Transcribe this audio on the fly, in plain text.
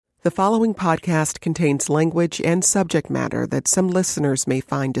The following podcast contains language and subject matter that some listeners may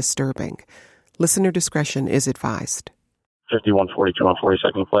find disturbing. Listener discretion is advised. 5142 on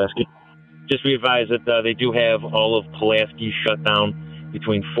 42nd Pulaski. Just be advised that they do have all of Pulaski shut down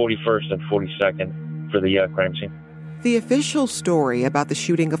between 41st and 42nd for the crime scene. The official story about the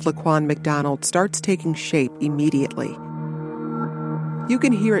shooting of Laquan McDonald starts taking shape immediately. You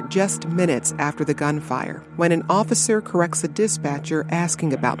can hear it just minutes after the gunfire, when an officer corrects a dispatcher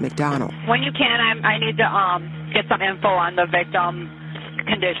asking about McDonald. When you can, I need to get some info on the victim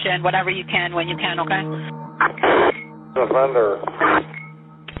condition, whatever you can, when you can, okay? Offender.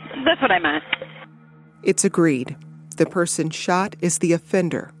 That's what I meant. It's agreed. The person shot is the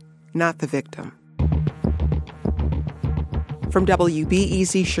offender, not the victim. From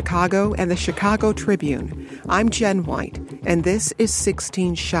WBEZ Chicago and the Chicago Tribune, I'm Jen White, and this is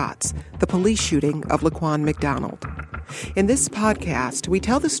 16 Shots, the police shooting of Laquan McDonald. In this podcast, we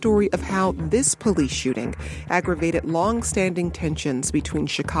tell the story of how this police shooting aggravated long-standing tensions between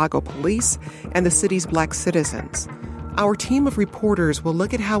Chicago police and the city's black citizens. Our team of reporters will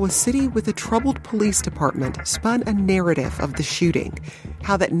look at how a city with a troubled police department spun a narrative of the shooting,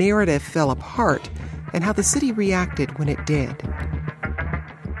 how that narrative fell apart, and how the city reacted when it did.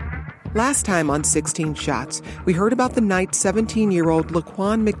 Last time on 16 Shots, we heard about the night 17-year-old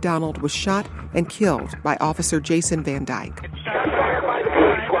Laquan McDonald was shot and killed by Officer Jason Van Dyke.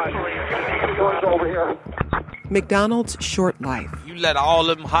 McDonald's short life. You let all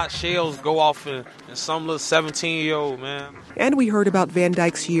them hot shells go off in some little 17-year-old, man. And we heard about Van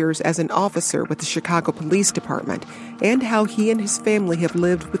Dyke's years as an officer with the Chicago Police Department and how he and his family have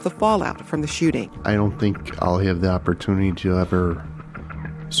lived with the fallout from the shooting. I don't think I'll have the opportunity to ever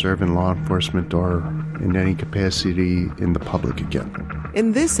serve in law enforcement or in any capacity in the public again.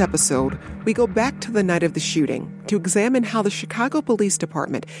 In this episode, we go back to the night of the shooting to examine how the Chicago Police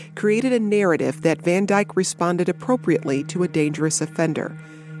Department created a narrative that Van Dyke responded appropriately to a dangerous offender.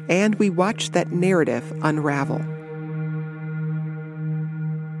 And we watch that narrative unravel.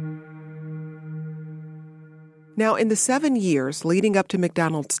 Now, in the 7 years leading up to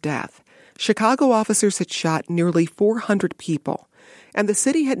McDonald's death, Chicago officers had shot nearly 400 people, and the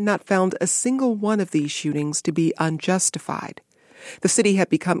city had not found a single one of these shootings to be unjustified. The city had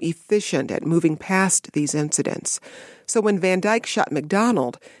become efficient at moving past these incidents. So when Van Dyke shot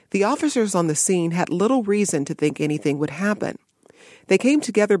McDonald, the officers on the scene had little reason to think anything would happen. They came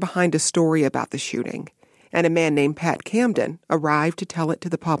together behind a story about the shooting, and a man named Pat Camden arrived to tell it to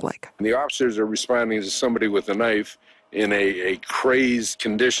the public. The officers are responding to somebody with a knife in a crazed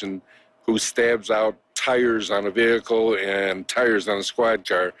condition who stabs out tires on a vehicle and tires on a squad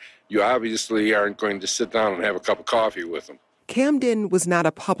car. You obviously aren't going to sit down and have a cup of coffee with them. Camden was not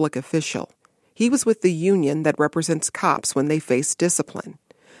a public official. He was with the union that represents cops when they face discipline.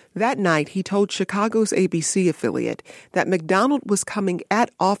 That night, he told Chicago's ABC affiliate that McDonald was coming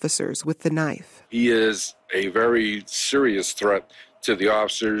at officers with the knife. He is a very serious threat to the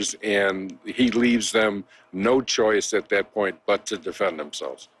officers, and he leaves them no choice at that point but to defend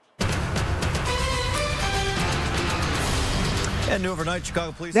themselves. And overnight,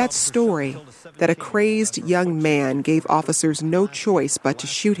 Chicago police that story, that a crazed young man gave officers no choice but to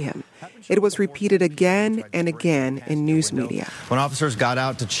shoot him, it was repeated again and again in news media. When officers got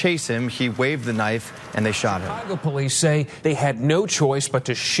out to chase him, he waved the knife and they shot him. Chicago police say they had no choice but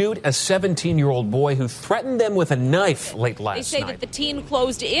to shoot a 17-year-old boy who threatened them with a knife late last night. They say that the teen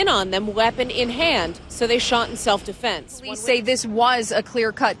closed in on them, weapon in hand, so they shot in self-defense. Police say this was a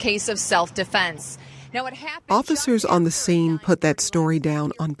clear-cut case of self-defense. Now, what happened? Officers on the scene put that story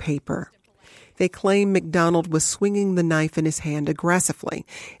down on paper. They claim McDonald was swinging the knife in his hand aggressively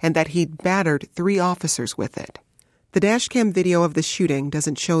and that he'd battered 3 officers with it. The dashcam video of the shooting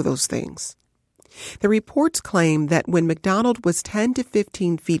doesn't show those things. The reports claim that when McDonald was 10 to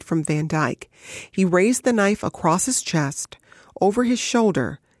 15 feet from Van Dyke, he raised the knife across his chest, over his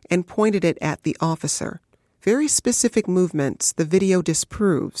shoulder, and pointed it at the officer. Very specific movements the video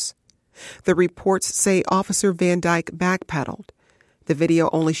disproves. The reports say Officer Van Dyke backpedaled. The video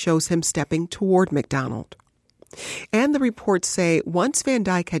only shows him stepping toward McDonald. And the reports say once Van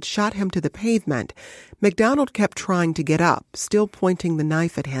Dyke had shot him to the pavement, McDonald kept trying to get up, still pointing the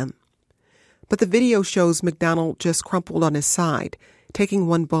knife at him. But the video shows McDonald just crumpled on his side, taking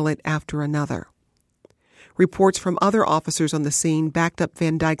one bullet after another. Reports from other officers on the scene backed up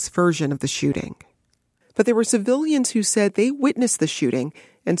Van Dyke's version of the shooting. But there were civilians who said they witnessed the shooting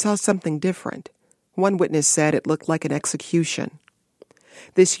and saw something different. One witness said it looked like an execution.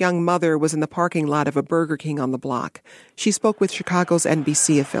 This young mother was in the parking lot of a Burger King on the block. She spoke with Chicago's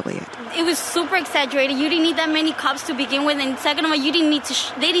NBC affiliate. It was super exaggerated. You didn't need that many cops to begin with, and second of all, they didn't need to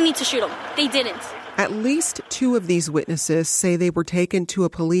shoot them. They didn't. At least 2 of these witnesses say they were taken to a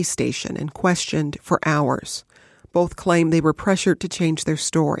police station and questioned for hours. Both claim they were pressured to change their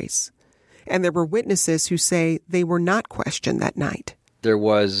stories. And there were witnesses who say they were not questioned that night. There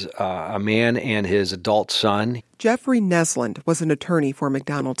was a man and his adult son. Jeffrey Nesland was an attorney for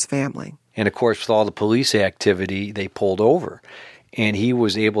McDonald's family. And of course, with all the police activity, they pulled over. And he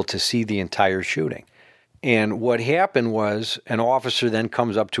was able to see the entire shooting. And what happened was an officer then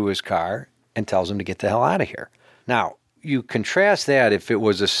comes up to his car and tells him to get the hell out of here. Now, you contrast that if it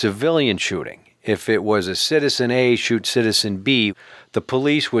was a civilian shooting. If it was a citizen A shoot citizen B, the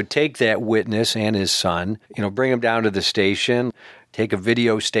police would take that witness and his son, bring him down to the station, take a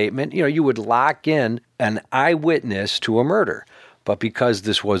video statement. You would lock in an eyewitness to a murder. But because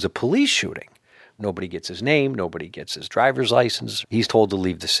this was a police shooting, nobody gets his name, nobody gets his driver's license. He's told to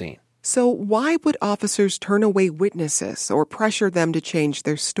leave the scene. So why would officers turn away witnesses or pressure them to change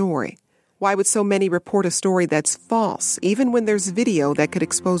their story? Why would so many report a story that's false, even when there's video that could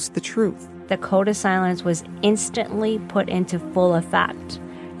expose the truth? The code of silence was instantly put into full effect.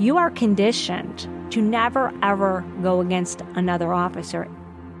 You are conditioned to never, ever go against another officer.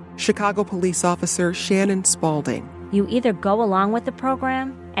 Chicago police officer Shannon Spalding. You either go along with the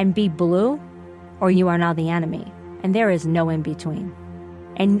program and be blue, or you are now the enemy. And there is no in between.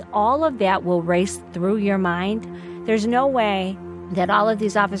 And all of that will race through your mind. There's no way that all of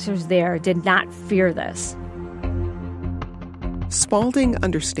these officers there did not fear this. Spalding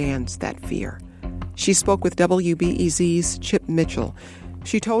understands that fear. She spoke with WBEZ's Chip Mitchell.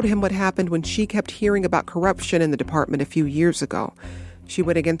 She told him what happened when she kept hearing about corruption in the department a few years ago. She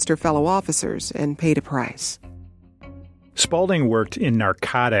went against her fellow officers and paid a price. Spalding worked in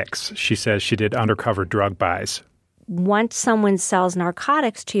narcotics. She says she did undercover drug buys. Once someone sells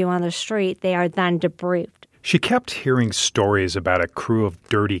narcotics to you on the street, they are then debriefed. She kept hearing stories about a crew of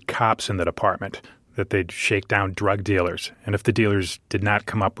dirty cops in the department, that they'd shake down drug dealers, and if the dealers did not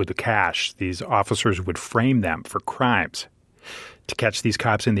come up with the cash, these officers would frame them for crimes. To catch these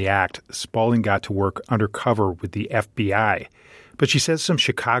cops in the act, Spalding got to work undercover with the FBI. But she says some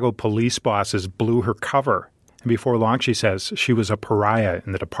Chicago police bosses blew her cover. And before long, she says, she was a pariah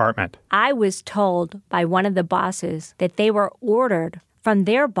in the department. I was told by one of the bosses that they were ordered from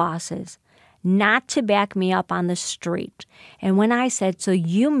their bosses not to back me up on the street. And when I said, so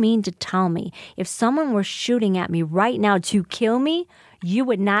you mean to tell me if someone were shooting at me right now to kill me, you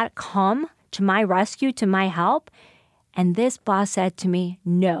would not come to my rescue, to my help? And this boss said to me,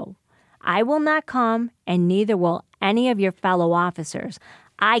 no, I will not come, and neither will any of your fellow officers.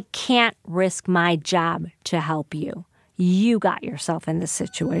 I can't risk my job to help you. You got yourself in this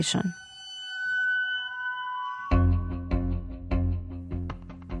situation.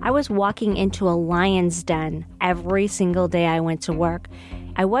 I was walking into a lion's den every single day I went to work.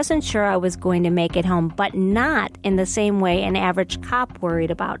 I wasn't sure I was going to make it home, but not in the same way an average cop worried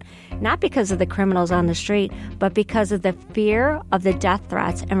about. Not because of the criminals on the street, but because of the fear of the death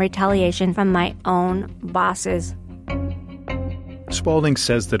threats and retaliation from my own bosses. Spalding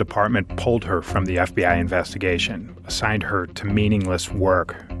says the department pulled her from the FBI investigation, assigned her to meaningless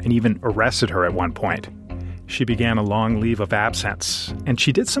work, and even arrested her at one point. She began a long leave of absence, and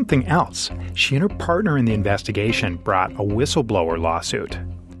she did something else. She and her partner in the investigation brought a whistleblower lawsuit.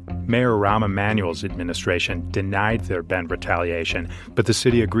 Mayor Rahm Emanuel's administration denied there had been retaliation, but the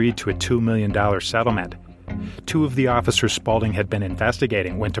city agreed to a $2 million settlement. 2 of the officers Spalding had been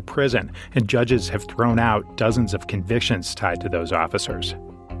investigating went to prison, and judges have thrown out dozens of convictions tied to those officers.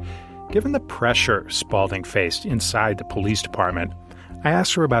 Given the pressure Spalding faced inside the police department, I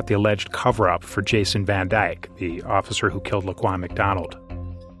asked her about the alleged cover-up for Jason Van Dyke, the officer who killed Laquan McDonald.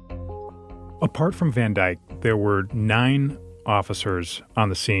 Apart from Van Dyke, there were 9 officers on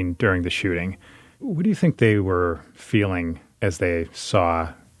the scene during the shooting. What do you think they were feeling as they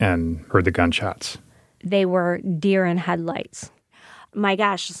saw and heard the gunshots? They were deer in headlights. My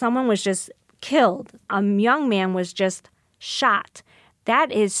gosh, someone was just killed. A young man was just shot.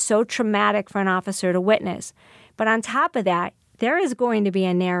 That is so traumatic for an officer to witness. But on top of that, there is going to be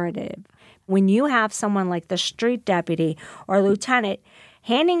a narrative. When you have someone like the street deputy or lieutenant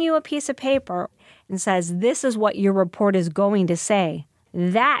handing you a piece of paper and says, this is what your report is going to say,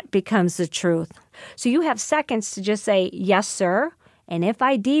 that becomes the truth. So you have seconds to just say, yes, sir. And if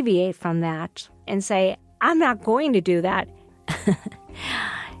I deviate from that and say, I'm not going to do that,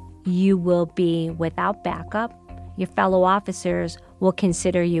 you will be without backup. Your fellow officers will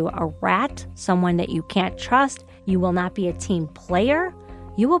consider you a rat, someone that you can't trust. You will not be a team player.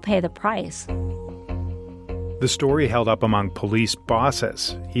 you will pay the price. The story held up among police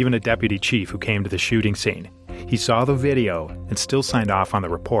bosses, even a deputy chief who came to the shooting scene. He saw the video and still signed off on the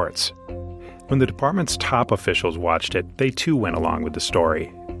reports. When the department's top officials watched it, they too went along with the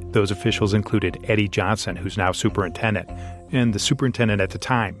story. Those officials included Eddie Johnson, who's now superintendent, and the superintendent at the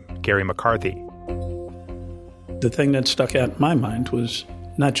time, Gary McCarthy. The thing that stuck out in my mind was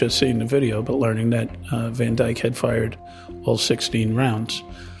not just seeing the video, but learning that Van Dyke had fired all 16 rounds,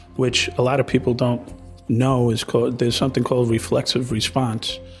 which a lot of people don't know is called, there's something called reflexive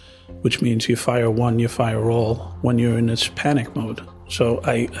response, which means you fire one, you fire all when you're in this panic mode. So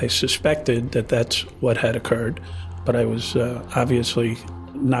I suspected that that's what had occurred, but I was obviously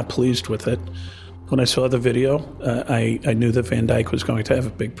not pleased with it. When I saw the video, I knew that Van Dyke was going to have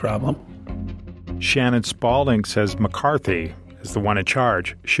a big problem. Shannon Spaulding says McCarthy, as the one in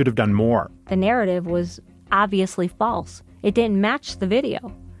charge, should have done more. The narrative was obviously false. It didn't match the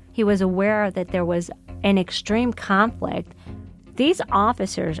video. He was aware that there was an extreme conflict. These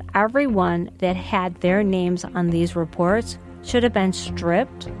officers, everyone that had their names on these reports, should have been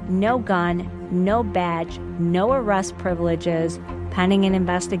stripped, no gun, no badge, no arrest privileges, pending an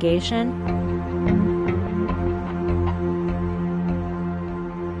investigation.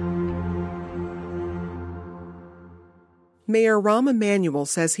 Mayor Rahm Emanuel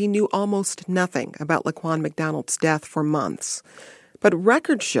says he knew almost nothing about Laquan McDonald's death for months. But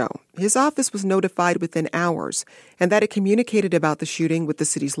records show his office was notified within hours and that it communicated about the shooting with the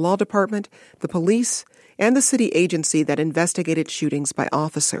city's law department, the police, and the city agency that investigated shootings by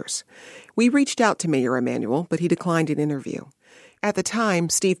officers. We reached out to Mayor Emanuel, but he declined an interview. At the time,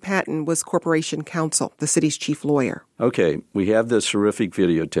 Steve Patton was corporation counsel, the city's chief lawyer. Okay, we have this horrific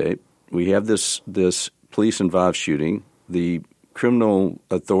videotape. We have this police-involved shooting. The criminal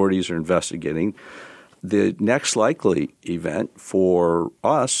authorities are investigating. The next likely event for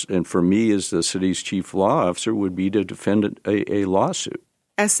us and for me as the city's chief law officer would be to defend a lawsuit.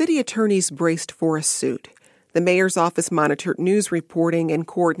 As city attorneys braced for a suit, the mayor's office monitored news reporting and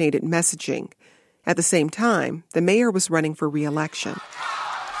coordinated messaging. At the same time, the mayor was running for re-election.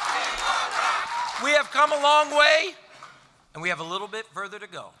 We have come a long way, and we have a little bit further to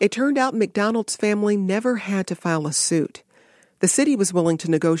go. It turned out McDonald's family never had to file a suit. The city was willing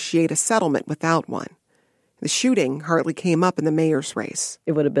to negotiate a settlement without one. The shooting hardly came up in the mayor's race.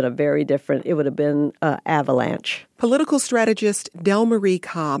 It would have been it would have been avalanche. Political strategist Del Marie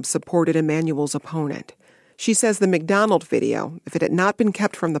Cobb supported Emanuel's opponent. She says the McDonald video, if it had not been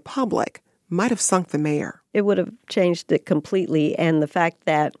kept from the public, might have sunk the mayor. It would have changed it completely, and the fact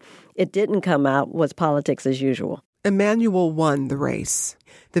that it didn't come out was politics as usual. Emanuel won the race.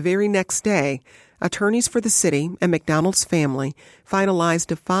 The very next day, attorneys for the city and McDonald's family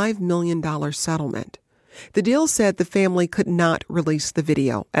finalized a $5 million settlement. The deal said the family could not release the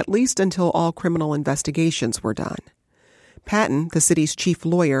video, at least until all criminal investigations were done. Patton, the city's chief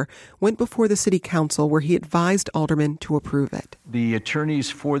lawyer, went before the city council where he advised aldermen to approve it. The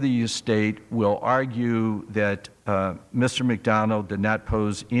attorneys for the estate will argue that Mr. McDonald did not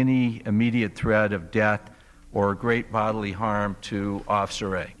pose any immediate threat of death or great bodily harm to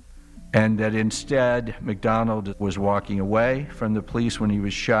Officer A, and that instead McDonald was walking away from the police when he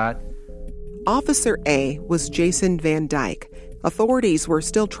was shot. Officer A was Jason Van Dyke. Authorities were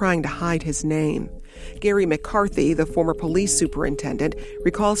still trying to hide his name. Gary McCarthy, the former police superintendent,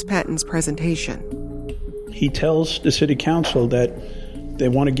 recalls Patton's presentation. He tells the city council that they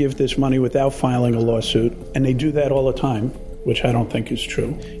want to give this money without filing a lawsuit, and they do that all the time, which I don't think is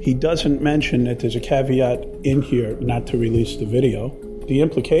true. He doesn't mention that there's a caveat in here not to release the video. The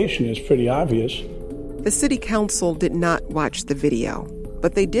implication is pretty obvious. The city council did not watch the video,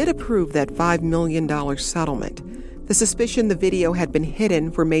 but they did approve that $5 million settlement. The suspicion the video had been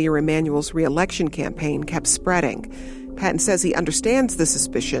hidden for Mayor Emanuel's re-election campaign kept spreading. Patton says he understands the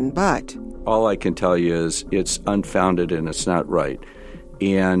suspicion, but... All I can tell you is it's unfounded and it's not right.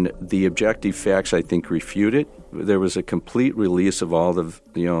 And the objective facts, I think, refute it. There was a complete release of all the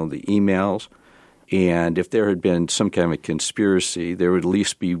emails. And if there had been some kind of conspiracy, there would at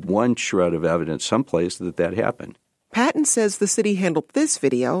least be one shred of evidence someplace that happened. Patton says the city handled this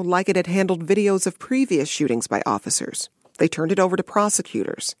video like it had handled videos of previous shootings by officers. They turned it over to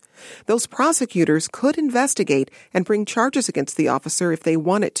prosecutors. Those prosecutors could investigate and bring charges against the officer if they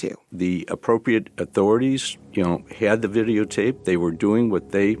wanted to. The appropriate authorities, had the videotape. They were doing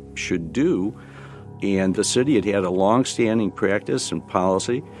what they should do. And the city had a long-standing practice and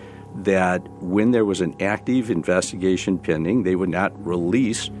policy that when there was an active investigation pending, they would not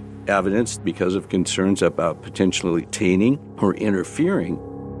release evidence because of concerns about potentially tainting or interfering.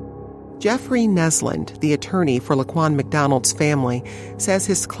 Jeffrey Nesland, the attorney for Laquan McDonald's family, says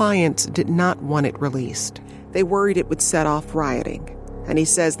his clients did not want it released. They worried it would set off rioting, and he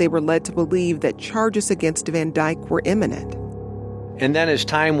says they were led to believe that charges against Van Dyke were imminent. And then as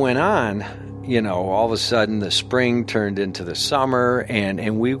time went on, all of a sudden the spring turned into the summer,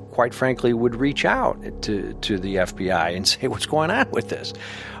 and we, quite frankly, would reach out to the FBI and say, what's going on with this?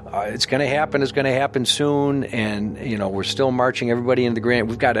 It's going to happen soon, and, we're still marching everybody into the grand.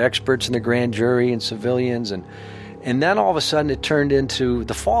 We've got experts in the grand jury and civilians, and then all of a sudden it turned into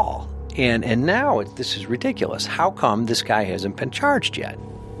the fall. And now this is ridiculous. How come this guy hasn't been charged yet?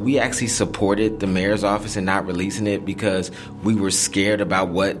 We actually supported the mayor's office in not releasing it because we were scared about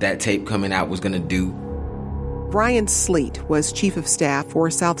what that tape coming out was going to do. Brian Sleet was chief of staff for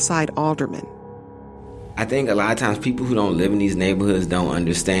Southside Alderman. I think a lot of times people who don't live in these neighborhoods don't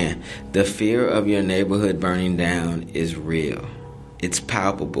understand. The fear of your neighborhood burning down is real. It's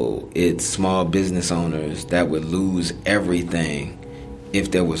palpable. It's small business owners that would lose everything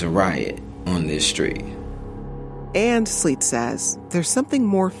if there was a riot on this street. And Sleet says there's something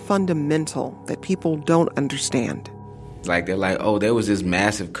more fundamental that people don't understand. They're like, oh, there was this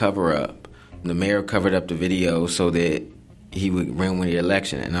massive cover-up. The mayor covered up the video so that he would win the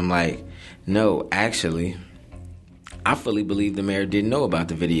election. And I'm like, no, actually, I fully believe the mayor didn't know about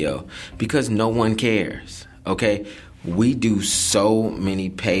the video because no one cares, okay? We do so many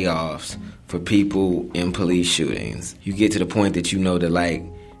payoffs for people in police shootings. You get to the point that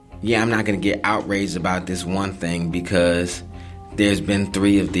that, I'm not going to get outraged about this one thing because there's been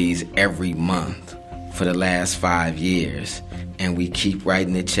 3 of these every month for the last 5 years. And we keep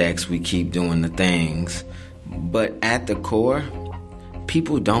writing the checks, we keep doing the things. But at the core,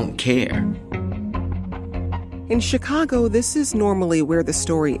 people don't care. In Chicago, this is normally where the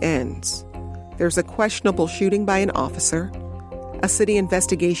story ends. There's a questionable shooting by an officer. A city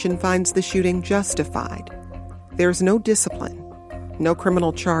investigation finds the shooting justified. There's no discipline. No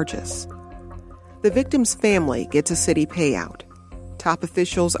criminal charges. The victim's family gets a city payout. Top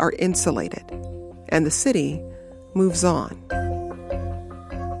officials are insulated. And the city moves on.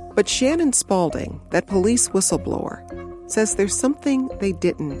 But Shannon Spaulding, that police whistleblower, says there's something they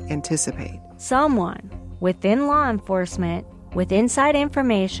didn't anticipate. Someone within law enforcement, with inside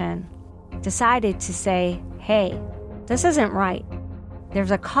information, decided to say, hey, this isn't right.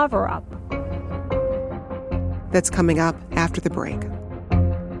 There's a cover-up. That's coming up after the break.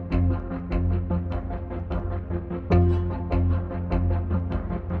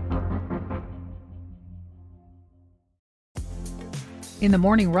 In the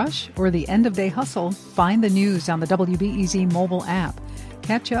morning rush or the end-of-day hustle, find the news on the WBEZ mobile app.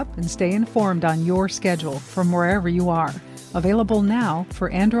 Catch up and stay informed on your schedule from wherever you are. Available now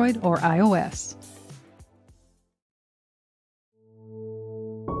for Android or iOS.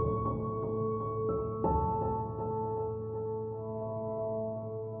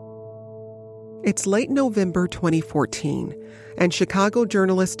 It's late November 2014, and Chicago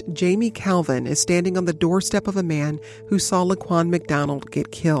journalist Jamie Calvin is standing on the doorstep of a man who saw Laquan McDonald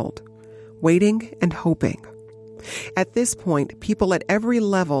get killed, waiting and hoping. At this point, people at every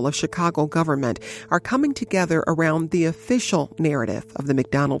level of Chicago government are coming together around the official narrative of the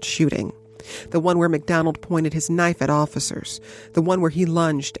McDonald shooting, the one where McDonald pointed his knife at officers, the one where he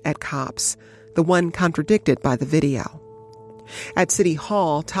lunged at cops, the one contradicted by the video. At City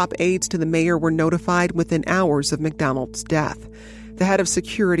Hall, top aides to the mayor were notified within hours of McDonald's death. The head of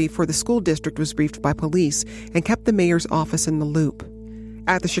security for the school district was briefed by police and kept the mayor's office in the loop.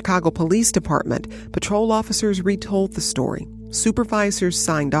 At the Chicago Police Department, patrol officers retold the story. Supervisors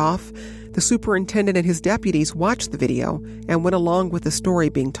signed off. The superintendent and his deputies watched the video and went along with the story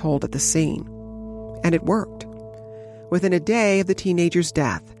being told at the scene. And it worked. Within a day of the teenager's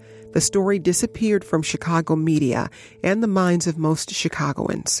death, the story disappeared from Chicago media and the minds of most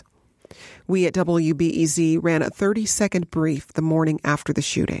Chicagoans. We at WBEZ ran a 30-second brief the morning after the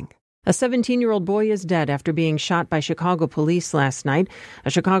shooting. A 17-year-old boy is dead after being shot by Chicago police last night.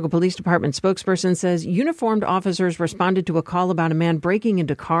 A Chicago Police Department spokesperson says uniformed officers responded to a call about a man breaking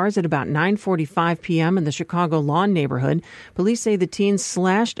into cars at about 9:45 p.m. in the Chicago Lawn neighborhood. Police say the teen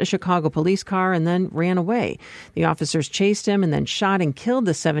slashed a Chicago police car and then ran away. The officers chased him and then shot and killed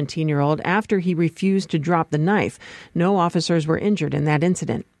the 17-year-old after he refused to drop the knife. No officers were injured in that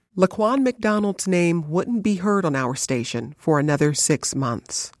incident. Laquan McDonald's name wouldn't be heard on our station for another 6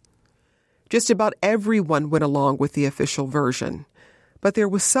 months. Just about everyone went along with the official version. But there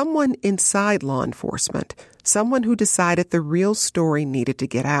was someone inside law enforcement, someone who decided the real story needed to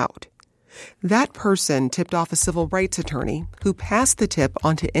get out. That person tipped off a civil rights attorney who passed the tip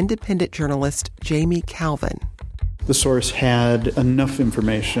on to independent journalist Jamie Calvin. The source had enough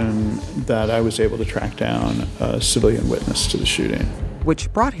information that I was able to track down a civilian witness to the shooting.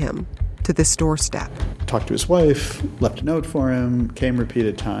 Which brought him to this doorstep. Talked to his wife, left a note for him, came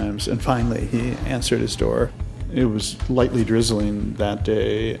repeated times, and finally he answered his door. It was lightly drizzling that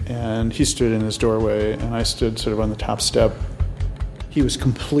day, and he stood in his doorway, and I stood sort of on the top step. He was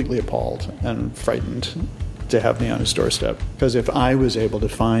completely appalled and frightened to have me on his doorstep, because if I was able to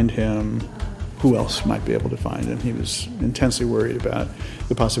find him, who else might be able to find him? He was intensely worried about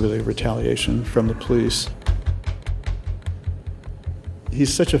the possibility of retaliation from the police.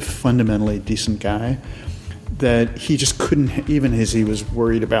 He's such a fundamentally decent guy that he just couldn't, even as he was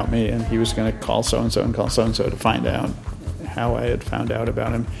worried about me and he was going to call so-and-so and call so-and-so to find out how I had found out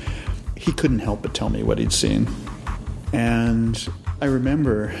about him, he couldn't help but tell me what he'd seen. And I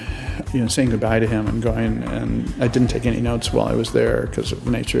remember, saying goodbye to him and going, and I didn't take any notes while I was there because of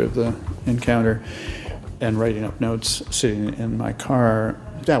the nature of the encounter, and writing up notes sitting in my car.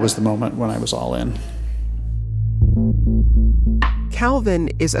 That was the moment when I was all in. Calvin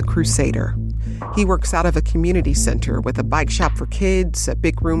is a crusader. He works out of a community center with a bike shop for kids, a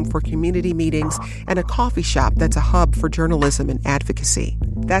big room for community meetings, and a coffee shop that's a hub for journalism and advocacy.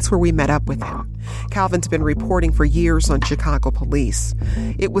 That's where we met up with him. Calvin's been reporting for years on Chicago police.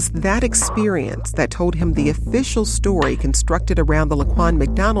 It was that experience that told him the official story constructed around the Laquan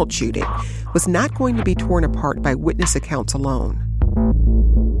McDonald shooting was not going to be torn apart by witness accounts alone.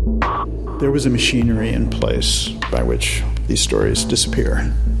 There was a machinery in place by which these stories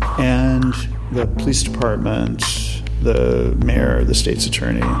disappear. And the police department, the mayor, the state's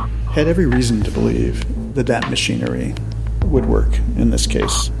attorney had every reason to believe that that machinery would work in this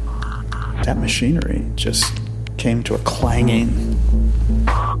case. That machinery just came to a clanging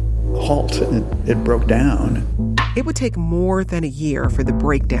halt, and it broke down. It would take more than a year for the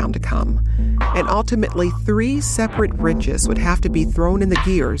breakdown to come, and ultimately 3 separate wrenches would have to be thrown in the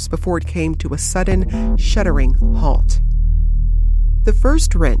gears before it came to a sudden, shuddering halt. The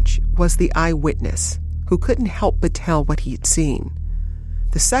first wrench was the eyewitness, who couldn't help but tell what he had seen.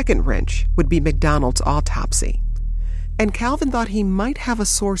 The second wrench would be McDonald's autopsy. And Calvin thought he might have a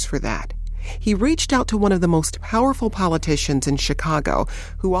source for that. He reached out to one of the most powerful politicians in Chicago,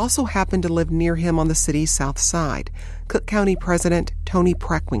 who also happened to live near him on the city's south side, Cook County President Toni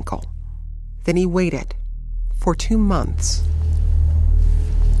Preckwinkle. Then he waited for 2 months.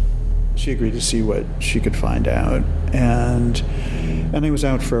 She agreed to see what she could find out, and I was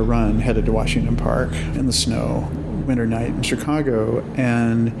out for a run, headed to Washington Park in the snow, winter night in Chicago,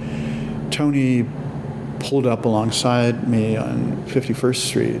 and Toni pulled up alongside me on 51st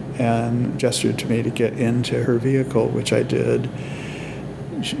Street and gestured to me to get into her vehicle, which I did.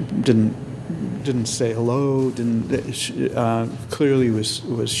 She didn't say hello, clearly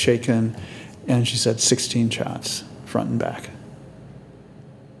was shaken, and she said 16 shots, front and back.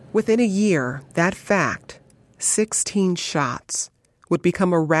 Within a year, that fact, 16 shots, would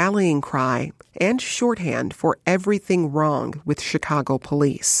become a rallying cry and shorthand for everything wrong with Chicago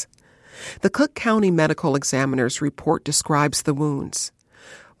police. The Cook County Medical Examiner's report describes the wounds.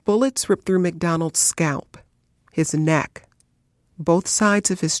 Bullets ripped through McDonald's scalp, his neck, both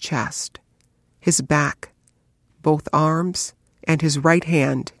sides of his chest, his back, both arms, and his right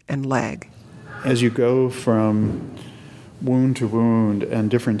hand and leg. As you go from wound to wound and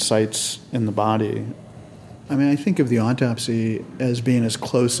different sites in the body, I think of the autopsy as being as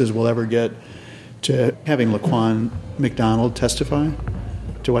close as we'll ever get to having Laquan McDonald testify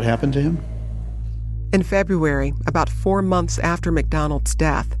to what happened to him. In February, about 4 months after McDonald's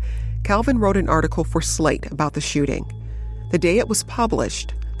death, Calvin wrote an article for Slate about the shooting. The day it was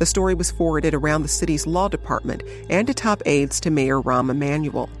published, the story was forwarded around the city's law department and to top aides to Mayor Rahm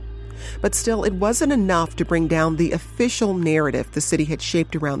Emanuel. But still, it wasn't enough to bring down the official narrative the city had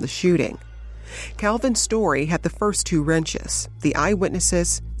shaped around the shooting. Calvin's story had the first 2 wrenches, the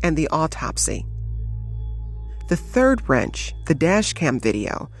eyewitnesses and the autopsy. The third wrench, the dash cam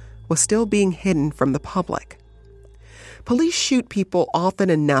video, was still being hidden from the public. Police shoot people often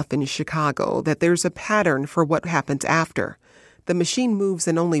enough in Chicago that there's a pattern for what happens after. The machine moves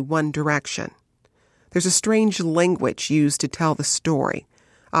in only one direction. There's a strange language used to tell the story.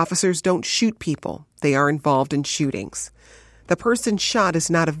 Officers don't shoot people. They are involved in shootings. The person shot is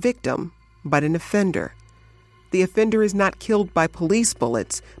not a victim, but an offender. The offender is not killed by police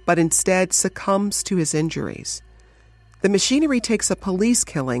bullets, but instead succumbs to his injuries. The machinery takes a police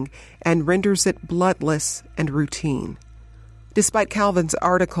killing and renders it bloodless and routine. Despite Calvin's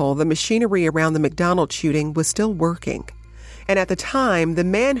article, the machinery around the McDonald shooting was still working. And at the time, the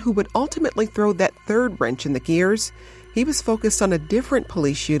man who would ultimately throw that third wrench in the gears, he was focused on a different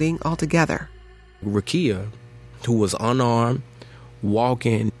police shooting altogether. Rakia who was unarmed,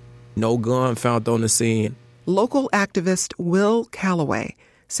 walking, no gun found on the scene. Local activist Will Calloway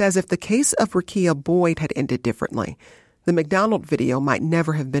says if the case of Rekia Boyd had ended differently, the McDonald video might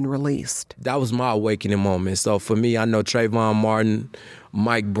never have been released. That was my awakening moment. So for me, I know Trayvon Martin,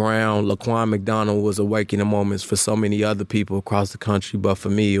 Mike Brown, Laquan McDonald was awakening moments for so many other people across the country, but for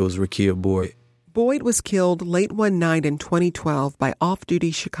me, it was Rekia Boyd. Boyd was killed late one night in 2012 by off-duty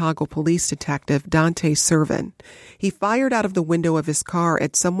Chicago police detective Dante Servin. He fired out of the window of his car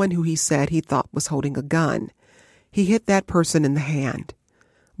at someone who he said he thought was holding a gun. He hit that person in the hand.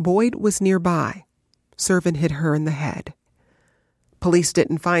 Boyd was nearby. Servin hit her in the head. Police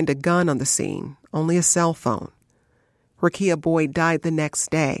didn't find a gun on the scene, only a cell phone. Rekia Boyd died the next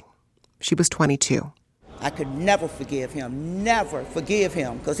day. She was 22. I could never forgive him,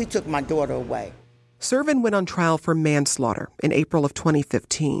 because he took my daughter away. Servin went on trial for manslaughter in April of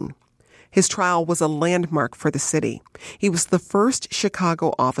 2015. His trial was a landmark for the city. He was the first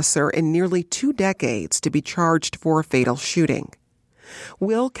Chicago officer in nearly 2 decades to be charged for a fatal shooting.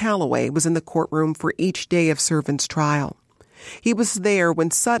 Will Calloway was in the courtroom for each day of Servin's trial. He was there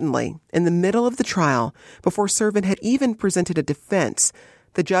when suddenly, in the middle of the trial, before Servin had even presented a defense,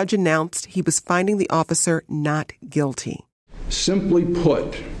 the judge announced he was finding the officer not guilty. Simply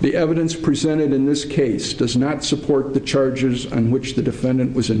put, the evidence presented in this case does not support the charges on which the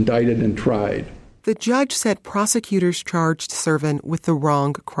defendant was indicted and tried. The judge said prosecutors charged Servin with the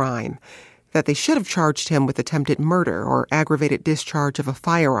wrong crime, that they should have charged him with attempted murder or aggravated discharge of a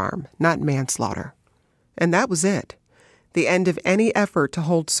firearm, not manslaughter. And that was it. The end of any effort to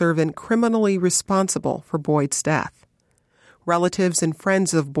hold Servin criminally responsible for Boyd's death. Relatives and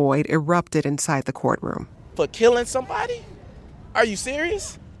friends of Boyd erupted inside the courtroom. For killing somebody? Are you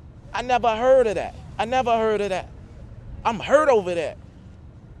serious? I never heard of that. I'm hurt over that.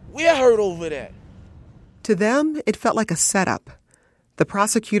 We're hurt over that. To them, it felt like a setup. The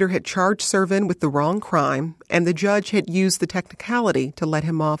prosecutor had charged Servin with the wrong crime, and the judge had used the technicality to let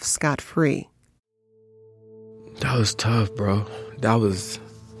him off scot-free. That was tough, bro. That was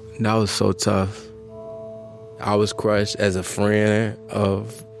so tough. I was crushed as a friend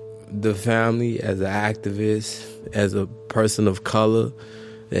of the family, as an activist, as a person of color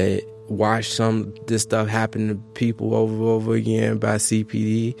that watched this stuff happen to people over and over again by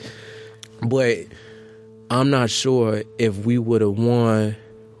CPD. But I'm not sure if we would have won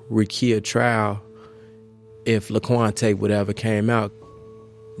Rekia trial if Laquan tape would ever came out.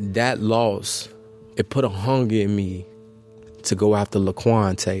 That loss, it put a hunger in me to go after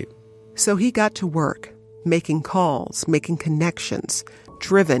Laquan tape. So he got to work, making calls, making connections,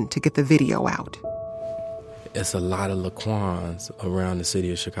 driven to get the video out. It's a lot of Laquans around the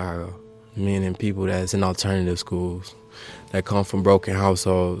city of Chicago, meaning people that's in alternative schools, that come from broken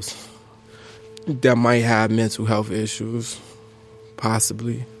households, that might have mental health issues,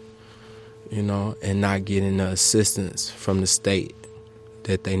 possibly, and not getting the assistance from the state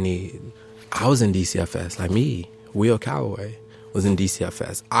that they need. I was in DCFS, like me. Will Calloway was in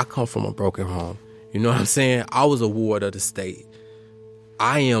DCFS. I come from a broken home. You know what I'm saying? I was a ward of the state.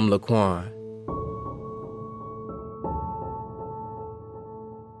 I am Laquan.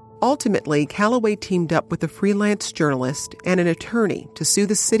 Ultimately, Calloway teamed up with a freelance journalist and an attorney to sue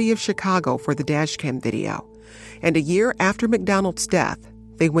the city of Chicago for the dashcam video. And a year after McDonald's death,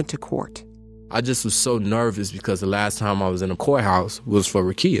 they went to court. I just was so nervous because the last time I was in a courthouse was for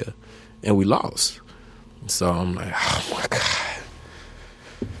Rekia, and we lost. So I'm like, oh my God,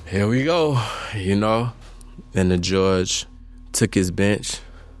 here we go, And the judge took his bench,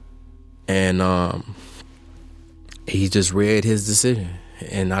 and he just read his decision.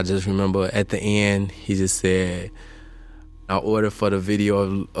 And I just remember at the end, he just said, I order for the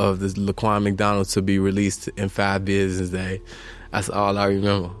video of the Laquan McDonald to be released in 5 business days. That's all I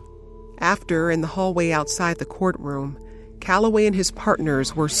remember. After, in the hallway outside the courtroom, Calloway and his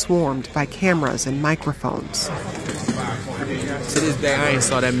partners were swarmed by cameras and microphones. To this day, I ain't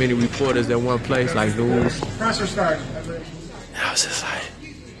saw that many reporters at one place like news. Pressure started. I was just like,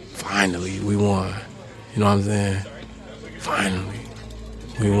 finally, we won. You know what I'm saying? Finally.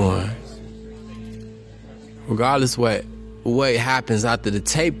 We won. Regardless what happens after the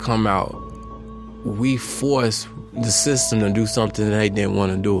tape come out, we force the system to do something that they didn't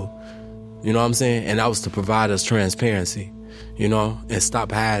want to do. You know what I'm saying? And that was to provide us transparency, and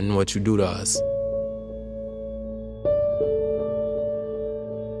stop hiding what you do to us.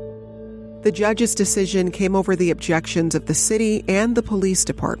 The judge's decision came over the objections of the city and the police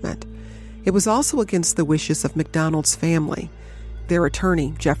department. It was also against the wishes of McDonald's family. Their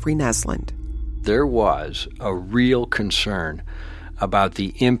attorney, Jeffrey Nesland. There was a real concern about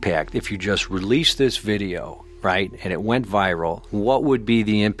the impact if you just release this video right, and it went viral, what would be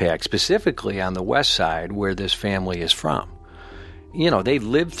the impact specifically on the West Side where this family is from? You know, they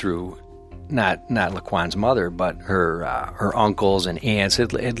lived through, not Laquan's mother, but her uncles and aunts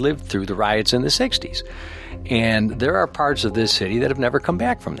had lived through the riots in the 60s. And there are parts of this city that have never come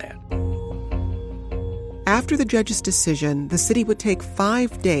back from that. After the judge's decision, the city would take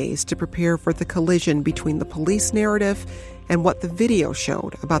 5 days to prepare for the collision between the police narrative and what the video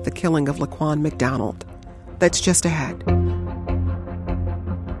showed about the killing of Laquan McDonald. That's just ahead.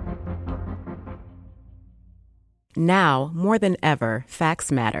 Now, more than ever,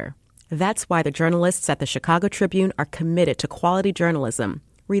 facts matter. That's why the journalists at the Chicago Tribune are committed to quality journalism,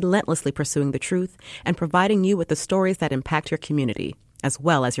 relentlessly pursuing the truth and providing you with the stories that impact your community, as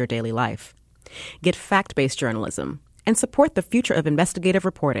well as your daily life. Get fact-based journalism and support the future of investigative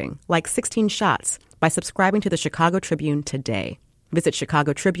reporting, like 16 Shots, by subscribing to the Chicago Tribune today. Visit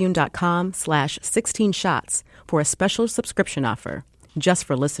chicagotribune.com/16shots for a special subscription offer just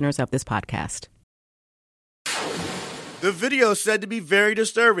for listeners of this podcast. The video is said to be very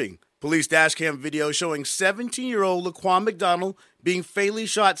disturbing. Police dashcam video showing 17-year-old Laquan McDonald being fatally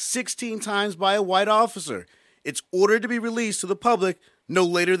shot 16 times by a white officer. It's ordered to be released to the public no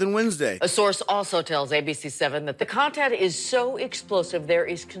later than Wednesday. A source also tells ABC7 that the content is so explosive there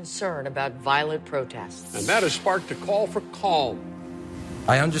is concern about violent protests. And that has sparked a call for calm.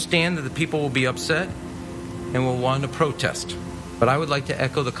 I understand that the people will be upset and will want to protest, but I would like to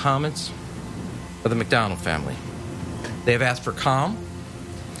echo the comments of the McDonald family. They have asked for calm,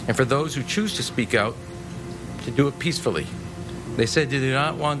 and for those who choose to speak out, to do it peacefully. They said they do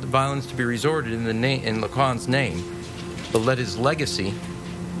not want the violence to be resorted in Laquan's name, but let his legacy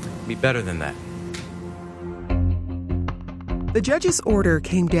be better than that. The judge's order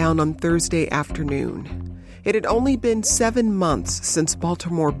came down on Thursday afternoon. It had only been 7 months since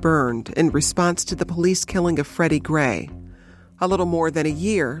Baltimore burned in response to the police killing of Freddie Gray. A little more than a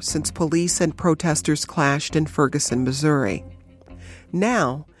year since police and protesters clashed in Ferguson, Missouri.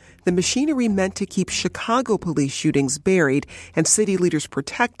 Now, the machinery meant to keep Chicago police shootings buried and city leaders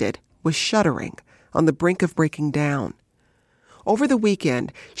protected was shuddering, on the brink of breaking down. Over the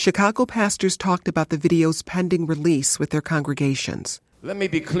weekend, Chicago pastors talked about the video's pending release with their congregations. Let me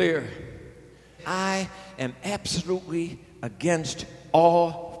be clear. I am absolutely against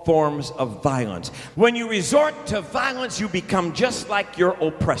all forms of violence. When you resort to violence, you become just like your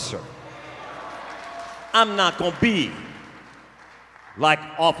oppressor. I'm not going to be like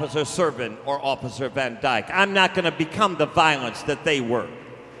Officer Servin or Officer Van Dyke. I'm not going to become the violence that they were.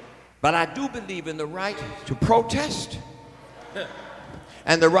 But I do believe in the right to protest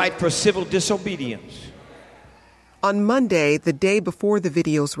and the right for civil disobedience. On Monday, the day before the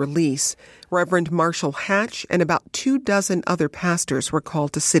video's release, Reverend Marshall Hatch and about 24 other pastors were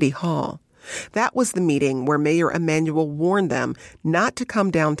called to City Hall. That was the meeting where Mayor Emanuel warned them not to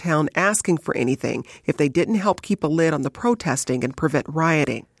come downtown asking for anything if they didn't help keep a lid on the protesting and prevent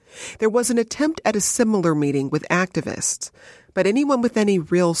rioting. There was an attempt at a similar meeting with activists, but anyone with any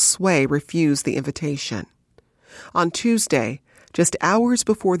real sway refused the invitation. On Tuesday, just hours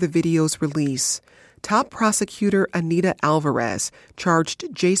before the video's release, top prosecutor Anita Alvarez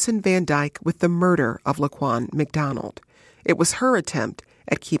charged Jason Van Dyke with the murder of Laquan McDonald. It was her attempt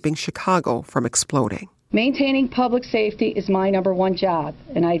at keeping Chicago from exploding. Maintaining public safety is my number one job,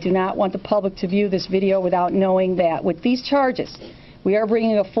 and I do not want the public to view this video without knowing that with these charges, we are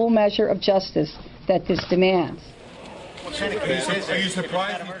bringing a full measure of justice that this demands. Are you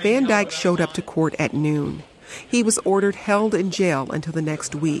surprised? Van Dyke showed up to court at noon. He was ordered held in jail until the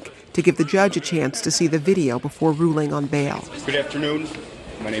next week to give the judge a chance to see the video before ruling on bail. Good afternoon.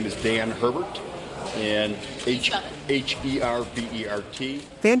 My name is Dan Herbert, and H-E-R-B-E-R-T.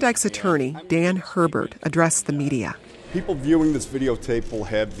 Van Dyke's attorney, Dan Herbert, addressed the media. People viewing this videotape will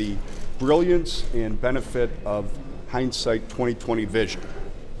have the brilliance and benefit of hindsight 20/20 vision.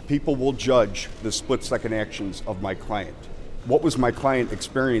 People will judge the split-second actions of my client. What was my client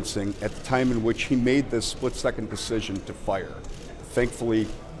experiencing at the time in which he made this split-second decision to fire? Thankfully,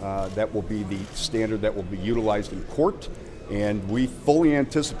 that will be the standard that will be utilized in court, and we fully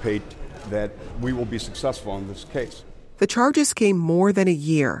anticipate that we will be successful in this case. The charges came more than a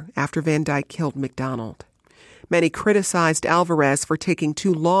year after Van Dyke killed McDonald. Many criticized Alvarez for taking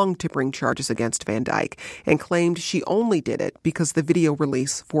too long to bring charges against Van Dyke and claimed she only did it because the video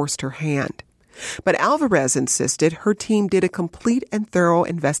release forced her hand. But Alvarez insisted her team did a complete and thorough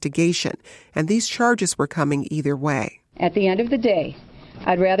investigation, and these charges were coming either way. At the end of the day,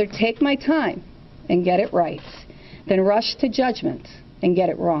 I'd rather take my time and get it right than rush to judgment and get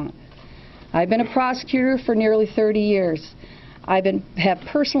it wrong. I've been a prosecutor for nearly 30 years. have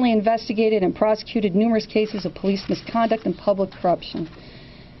personally investigated and prosecuted numerous cases of police misconduct and public corruption.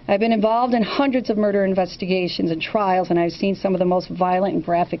 I've been involved in hundreds of murder investigations and trials, and I've seen some of the most violent and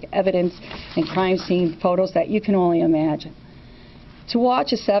graphic evidence and crime scene photos that you can only imagine. To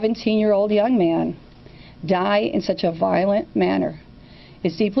watch a 17-year-old young man die in such a violent manner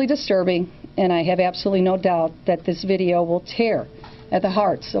is deeply disturbing, and I have absolutely no doubt that this video will tear at the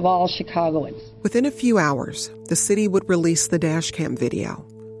hearts of all Chicagoans. Within a few hours, the city would release the dashcam video,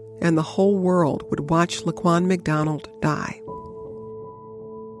 and the whole world would watch Laquan McDonald die.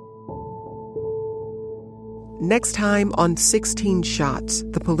 Next time on 16 Shots,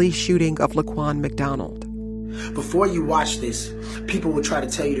 the police shooting of Laquan McDonald. Before you watch this, people will try to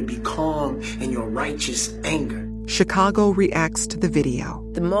tell you to be calm in your righteous anger. Chicago reacts to the video.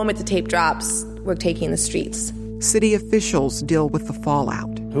 The moment the tape drops, we're taking the streets. City officials deal with the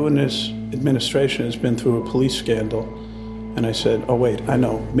fallout. Who in this administration has been through a police scandal? And I said, oh wait, I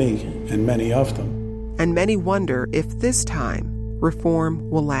know, me and many of them. And many wonder if this time reform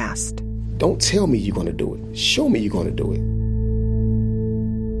will last. Don't tell me you're going to do it. Show me you're going to do it.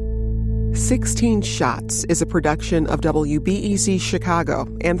 16 Shots is a production of WBEZ Chicago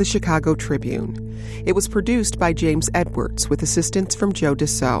and the Chicago Tribune. It was produced by James Edwards with assistance from Joe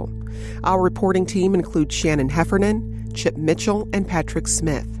Dassault. Our reporting team includes Shannon Heffernan, Chip Mitchell, and Patrick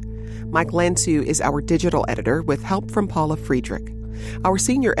Smith. Mike Lansu is our digital editor with help from Paula Friedrich. Our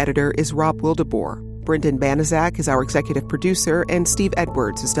senior editor is Rob Wildeboer. Brendan Banaszak is our executive producer, and Steve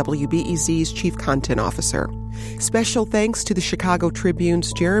Edwards is WBEZ's chief content officer. Special thanks to the Chicago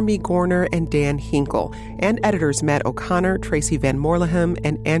Tribune's Jeremy Gorner and Dan Hinkle, and editors Matt O'Connor, Tracy Van Moorleham,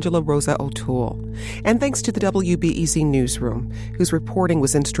 and Angela Rosa O'Toole. And thanks to the WBEZ Newsroom, whose reporting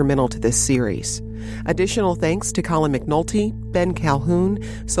was instrumental to this series. Additional thanks to Colin McNulty, Ben Calhoun,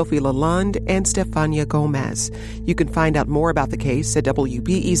 Sophie Lalonde, and Stefania Gomez. You can find out more about the case at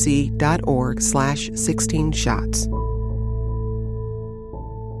wbez.org/16shots.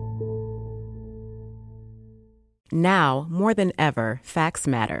 Now, more than ever, facts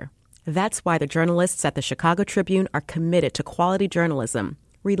matter. That's why the journalists at the Chicago Tribune are committed to quality journalism,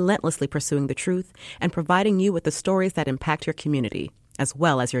 relentlessly pursuing the truth and providing you with the stories that impact your community, as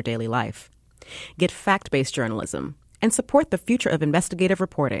well as your daily life. Get fact-based journalism and support the future of investigative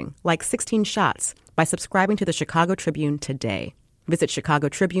reporting like 16 Shots by subscribing to the Chicago Tribune today. Visit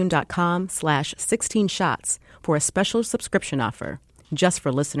chicagotribune.com/16shots for a special subscription offer just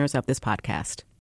for listeners of this podcast.